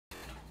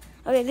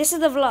Okay, this is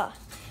the vlog.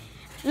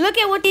 Look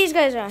at what these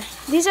guys are.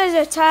 These guys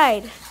are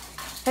tied.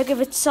 Like if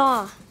it's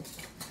saw.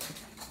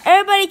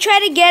 Everybody try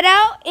to get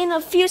out in a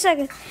few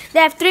seconds. They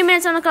have 3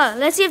 minutes on the clock.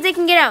 Let's see if they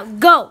can get out.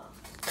 Go.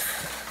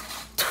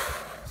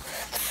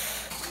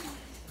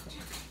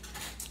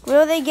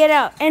 Will they get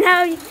out? And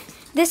how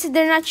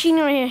they're not cheating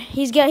right here.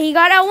 He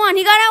got out one.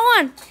 He got out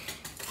one.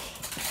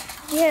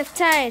 They have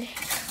tied.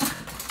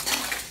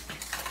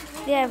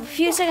 They have a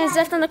few seconds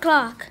left on the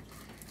clock.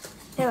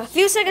 They have a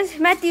few seconds.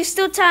 Matthew's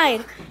still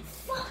tied.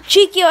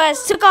 Chiquio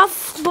has took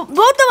off both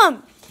of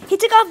them. He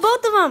took off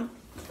both of them.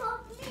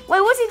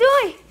 Wait, what's he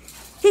doing?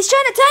 He's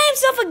trying to tie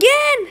himself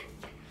again.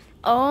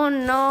 Oh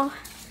no.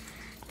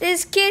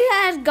 This kid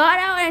has got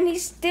out and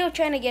he's still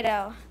trying to get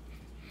out.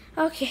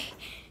 Okay,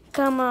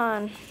 come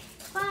on.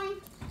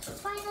 Fine.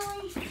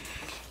 Finally.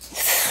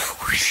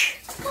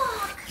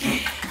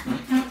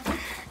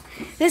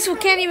 This one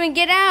can't even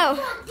get out.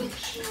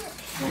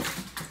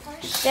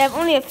 They have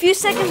only a few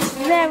seconds.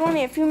 They have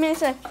only a few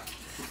minutes left.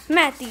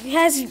 Matthew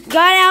has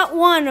got out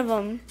one of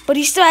them, but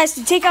he still has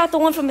to take out the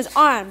one from his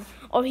arm,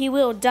 or he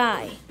will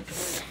die.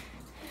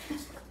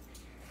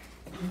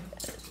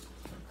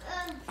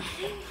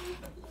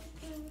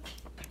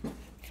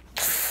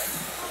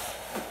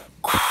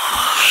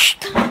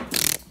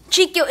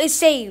 Chiquio is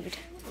saved.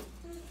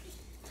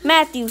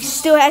 Matthew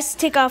still has to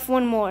take off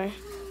one more.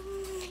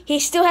 He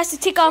still has to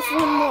take off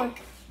one more.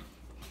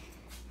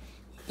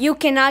 You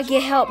cannot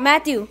get help.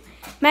 Matthew,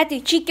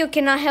 Chiquio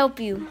cannot help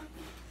you.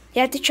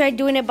 You have to try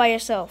doing it by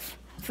yourself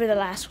for the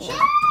last one.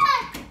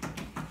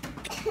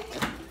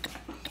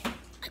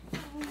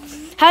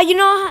 How you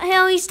know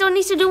how he still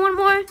needs to do one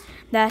more?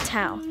 That's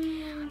how.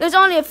 There's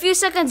only a few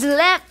seconds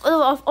left,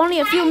 only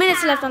a few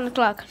minutes left on the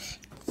clock.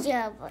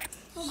 Yeah, but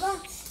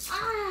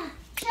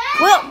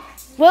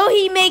Will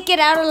he make it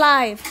out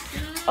alive?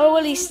 Or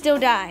will he still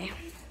die?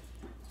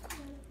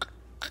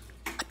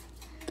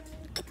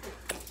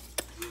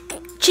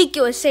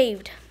 Chiquio is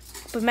saved,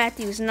 but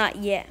Matthew is not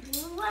yet.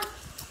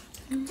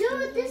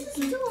 dude, this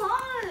is too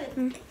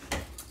hard.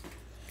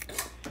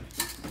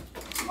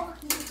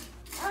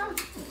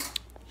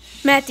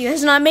 Matthew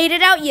has not made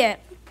it out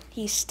yet.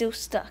 He's still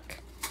stuck.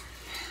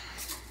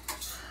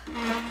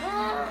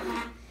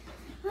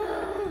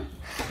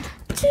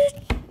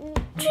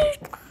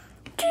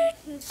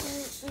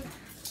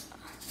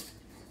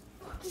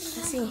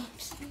 Let's see.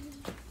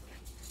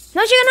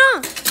 No, chica,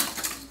 no.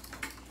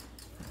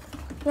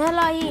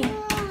 Déjalo ahí.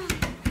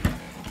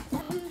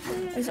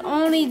 There's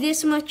only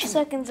this much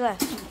seconds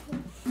left.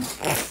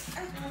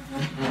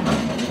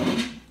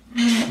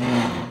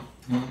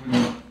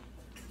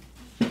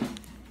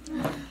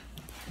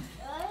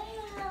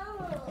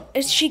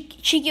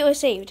 Chiquio is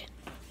saved.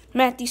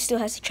 Matthew still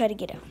has to try to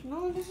get out.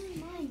 No, this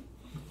is mine.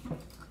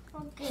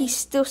 Okay. He's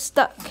still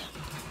stuck.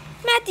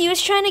 Matthew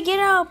is trying to get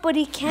out, but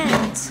he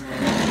can't.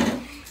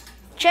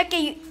 Check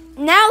it.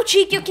 Now,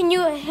 Chiquio, can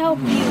you help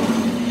you?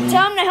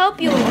 Tell him to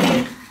help you.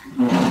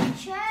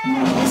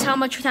 That's how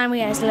much time he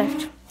has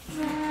left.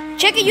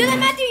 Check it. You there,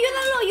 Matthew. You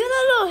that low. You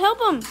that low. Help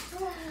him.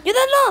 You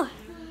that low.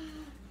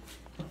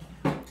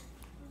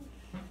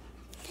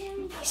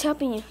 He's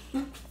helping you.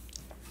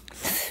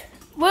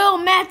 Will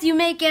Matthew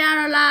make it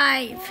out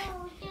alive?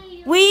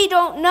 We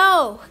don't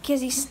know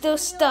because he's still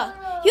stuck.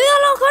 You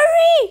that low.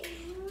 Hurry.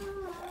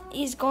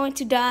 He's going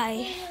to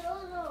die.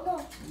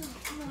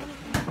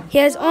 He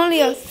has only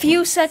a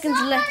few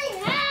seconds left.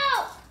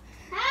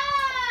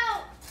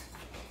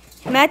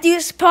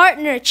 Matthew's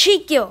partner,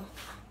 Chiquio,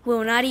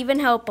 will not even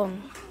help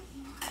him.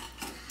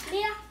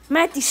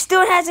 Matthew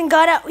still hasn't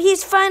got out.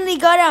 He's finally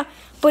got out,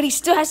 but he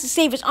still has to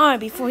save his arm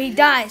before he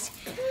dies.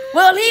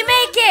 Will he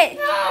make it?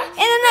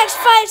 In the next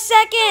 5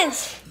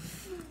 seconds.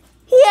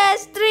 He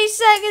has 3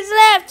 seconds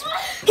left.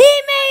 He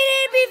made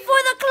it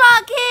before the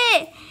clock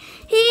hit.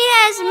 He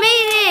has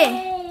made it.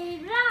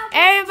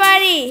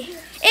 Everybody,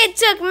 it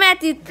took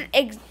Matthew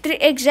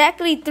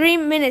exactly 3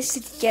 minutes to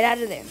get out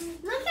of there.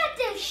 Look at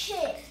this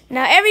shit.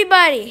 Now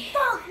everybody,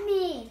 Fuck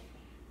me.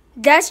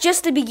 that's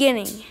just the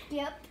beginning.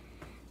 Yep.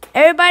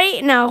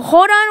 Everybody, now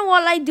hold on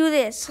while I do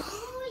this.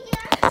 Oh,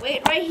 yeah.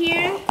 Wait right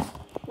here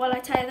while I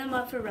tie them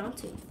up for round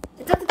 2.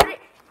 It's up to 3.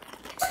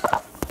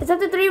 It's up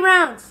to 3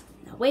 rounds.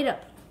 Now wait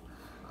up.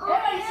 Oh,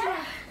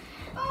 yeah.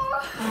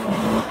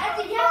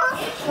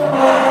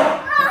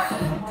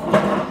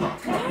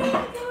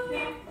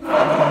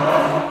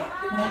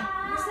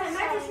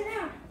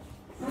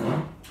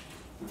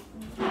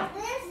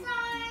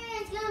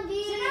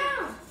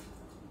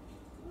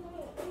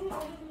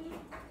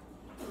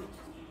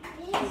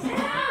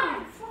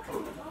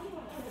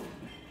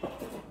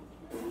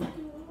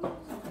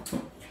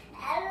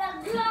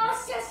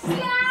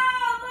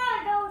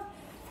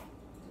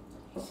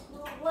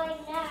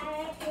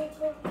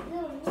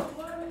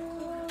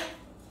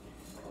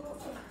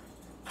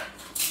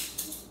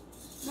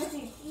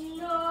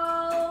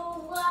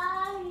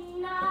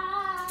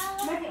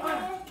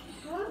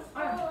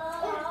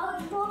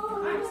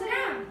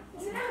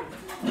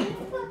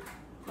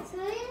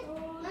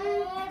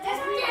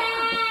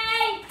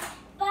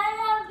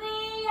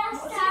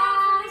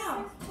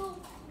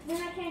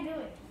 can't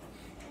do it.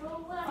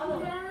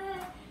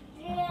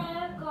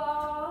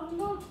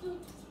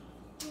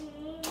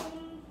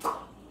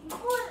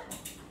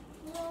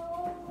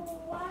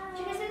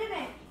 Chica,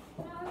 siéntate.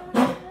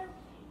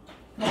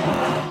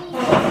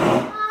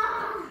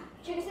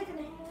 Chica,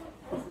 siéntate.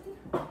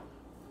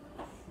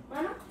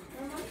 Mano,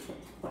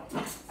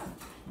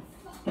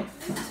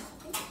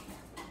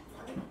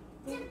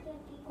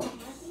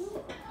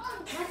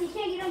 Matthew, you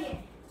can't get on yet.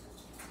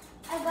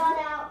 I got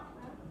out.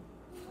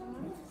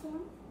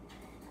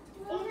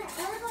 What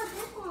about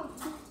this one?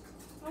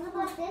 What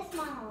about this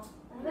model?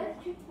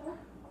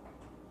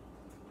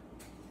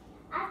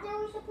 After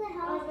we should play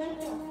Hello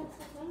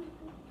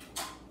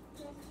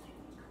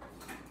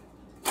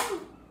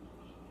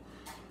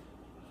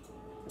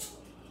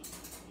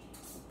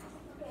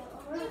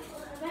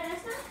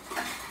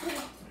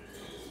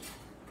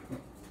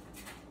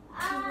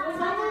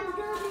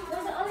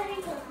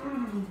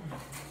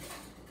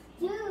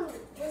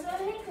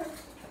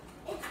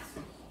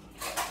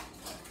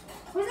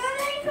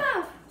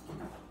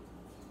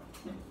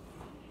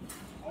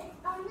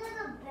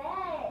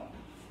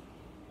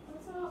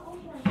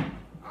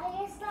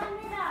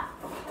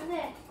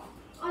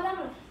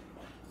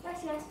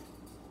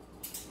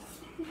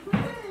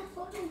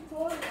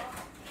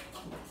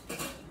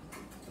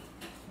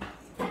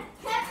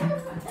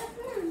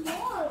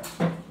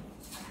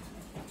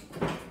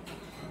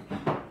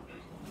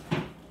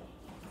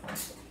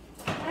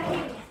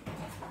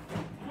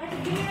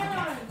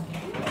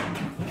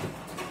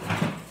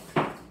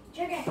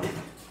Chicken.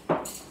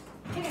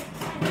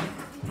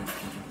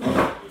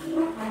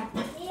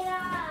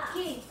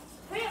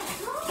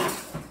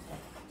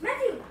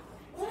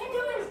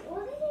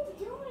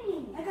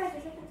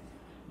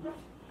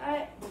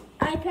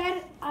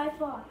 iPad,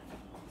 iPod.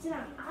 Sit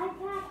down.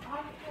 iPad,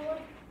 iPod.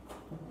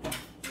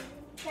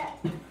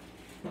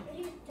 What are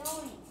you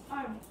doing?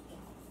 Arm.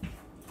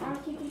 Arm,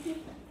 keep computer.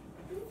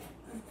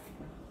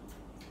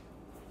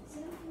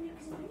 Sit down for me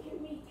because I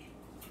can't reach.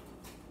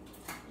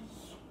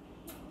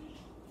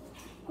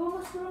 Go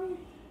more strong.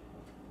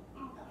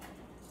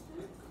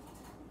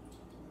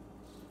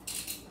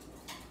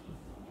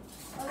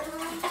 Other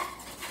one.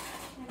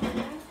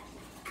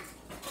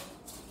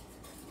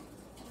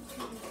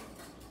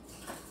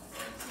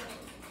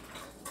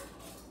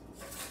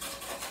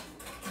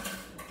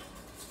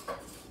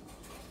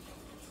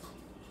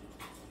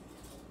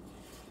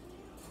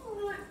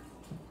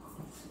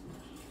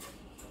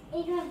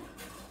 Adrian.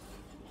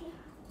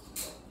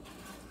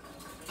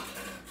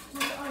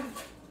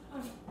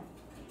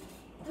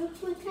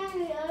 If we turn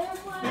the other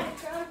part, it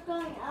starts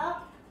going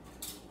up.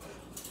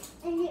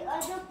 And the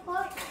other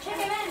part, Check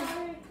it in.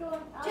 starts going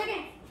up.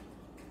 Chicken.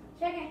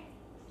 Chicken.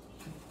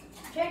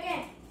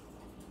 Chicken.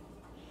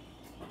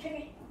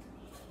 Chicken.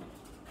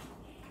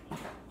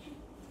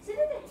 Sit in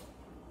there.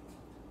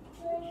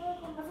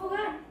 I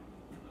forgot.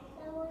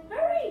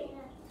 Hurry.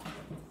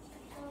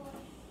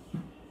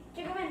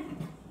 Chicken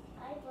in.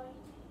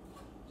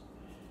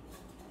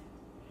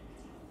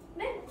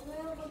 Men.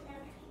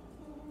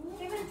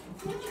 Chicken.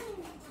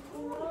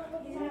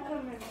 He's gonna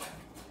come in.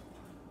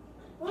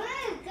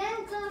 Wait,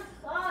 then go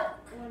start.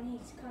 When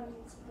he's coming,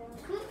 sit down.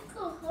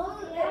 Go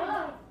hold it Yeah.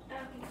 up.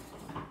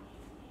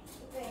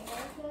 Okay.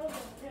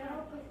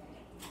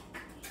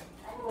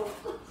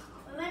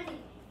 Matthew.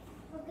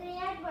 Look at the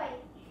egg right.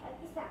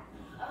 Aquí está.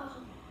 Oh.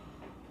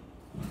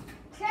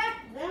 Check,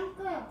 then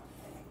go.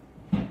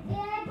 The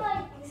egg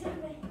right.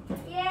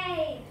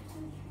 Yay.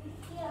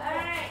 All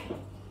right.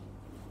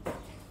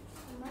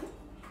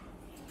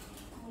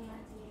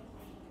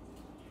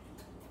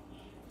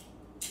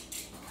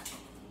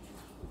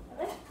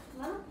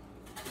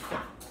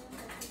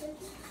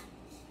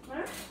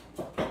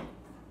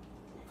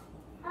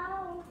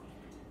 Oh.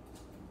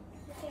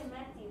 Okay,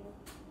 Matthew.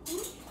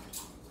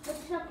 But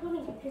stop putting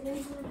it because then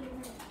he's gonna be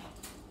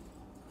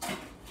mad.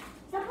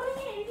 Stop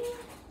putting it in here.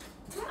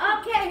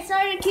 Okay,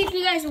 sorry to keep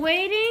you guys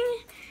waiting.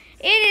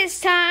 It is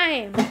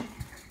time.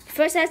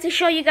 First, I have to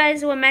show you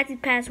guys what Matthew's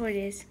password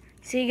is.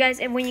 So you guys,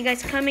 and when you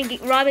guys come and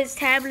get Robin's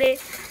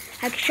tablet,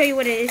 I can show you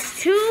what it is.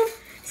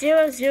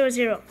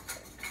 2000.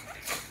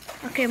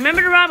 Okay,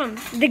 remember to rob him.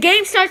 The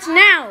game starts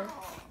now.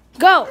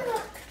 Go.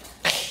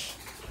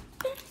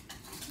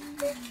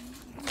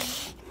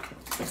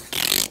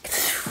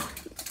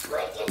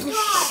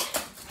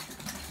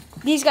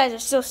 These guys are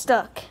still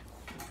stuck.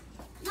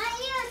 My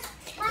ears.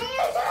 My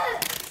ears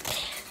hurt.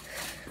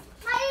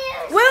 My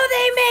ears. Will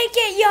they make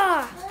it,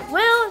 y'all?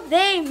 Will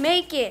they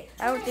make it?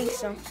 I don't think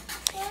so.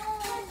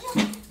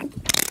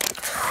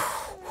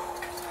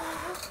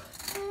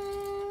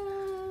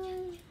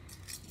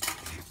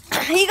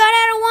 He got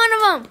out of one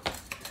of them.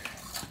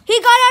 He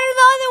got out of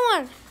the other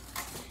one.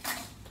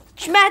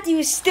 Matthew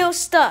is still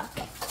stuck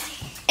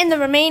in the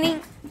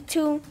remaining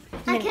 2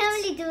 I minutes. can't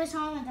really do this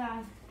on the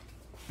time.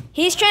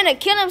 He's trying to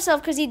kill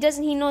himself because he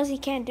knows he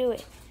can't do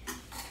it.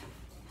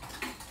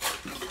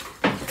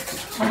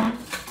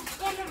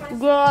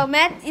 Girl,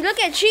 Matt, you look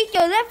at Chico,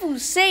 that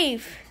fool's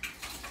safe.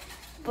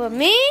 But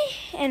me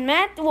and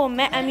Matthew, on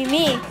the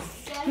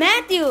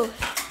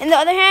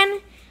other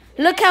hand,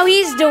 Look how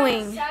he's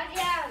doing.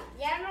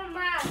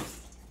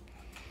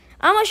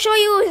 I'm gonna show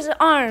you his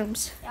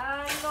arms.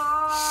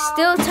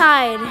 Still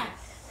tied.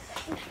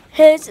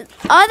 His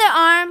other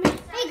arm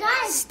Hey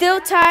guys. still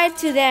tied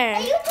to there.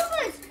 Hey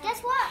YouTubers, guess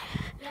what?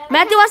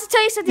 Matthew wants to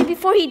tell you something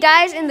before he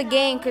dies in the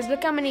game, because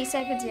look how many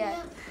seconds he has.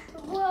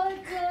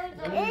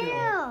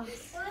 Ew.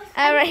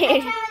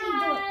 Alright.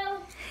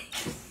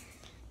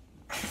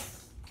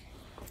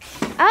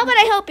 How about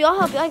I help you? I'll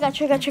help you. I got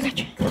you.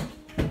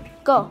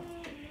 Go.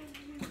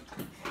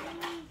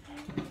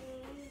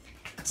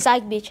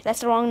 Psych, bitch. That's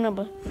the wrong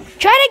number.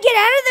 Try to get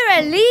out of there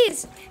at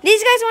least.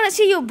 These guys want to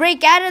see you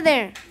break out of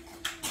there.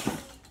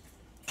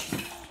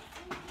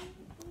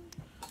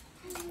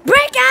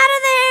 Break out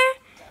of there.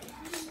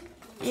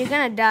 You're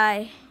gonna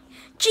die.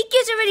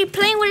 Chiqui's already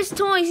playing with his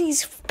toys.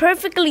 He's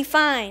perfectly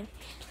fine.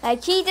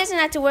 Like, he doesn't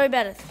have to worry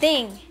about a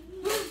thing.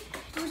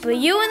 But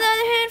you, on the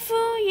other hand,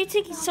 fool, you're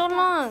taking so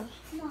long.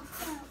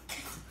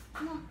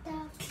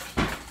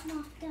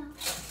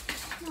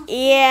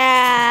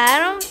 Yeah, I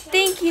don't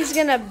think he's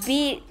gonna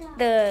beat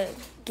the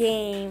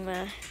game.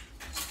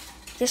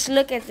 Just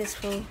look at this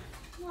fool.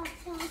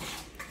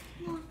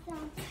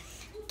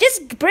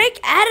 Just break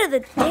out of the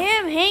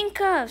damn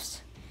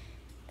handcuffs.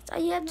 That's all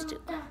you have to do.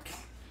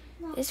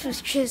 This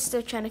was just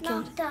still trying to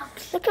kill him.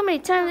 Look how many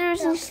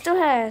times he still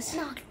has.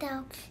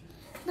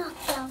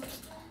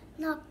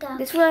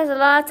 This one has a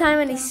lot of time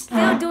and he's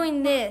still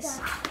doing this.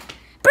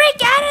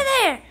 Break out of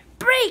there!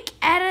 Break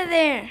out of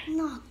there!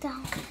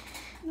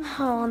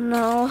 Oh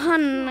no,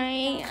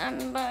 honey.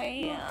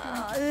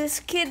 This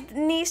kid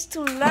needs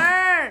to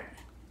learn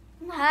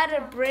how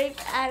to break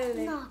out of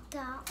there.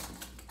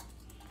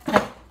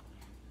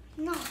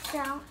 Knocked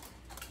out.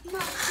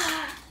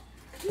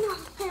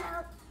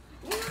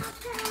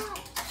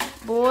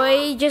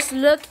 Boy, just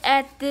look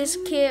at this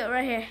kid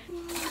right here.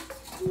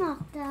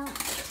 Knocked out.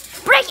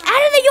 Break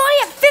out of there! You only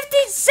have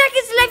 15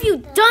 seconds left, you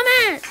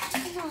dumbass!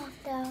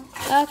 Knocked out.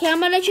 Okay, I'm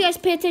gonna let you guys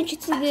pay attention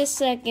to this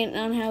second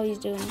on how he's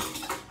doing.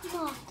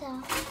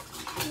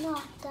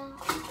 Knocked out.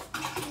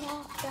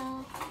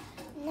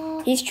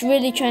 He's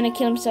really trying to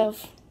kill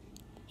himself.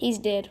 He's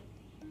dead.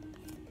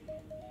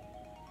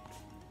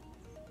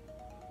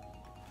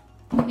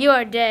 You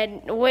are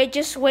dead. Wait,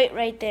 just wait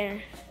right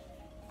there.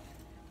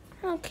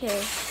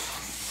 Okay.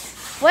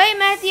 Wait,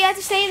 Matthew, you have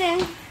to stay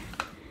there.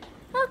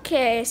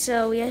 Okay,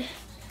 so we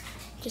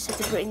just have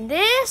to bring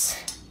this.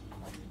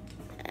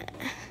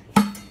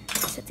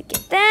 Just have to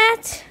get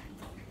that.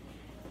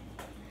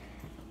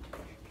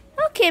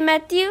 Okay,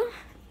 Matthew,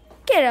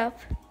 get up.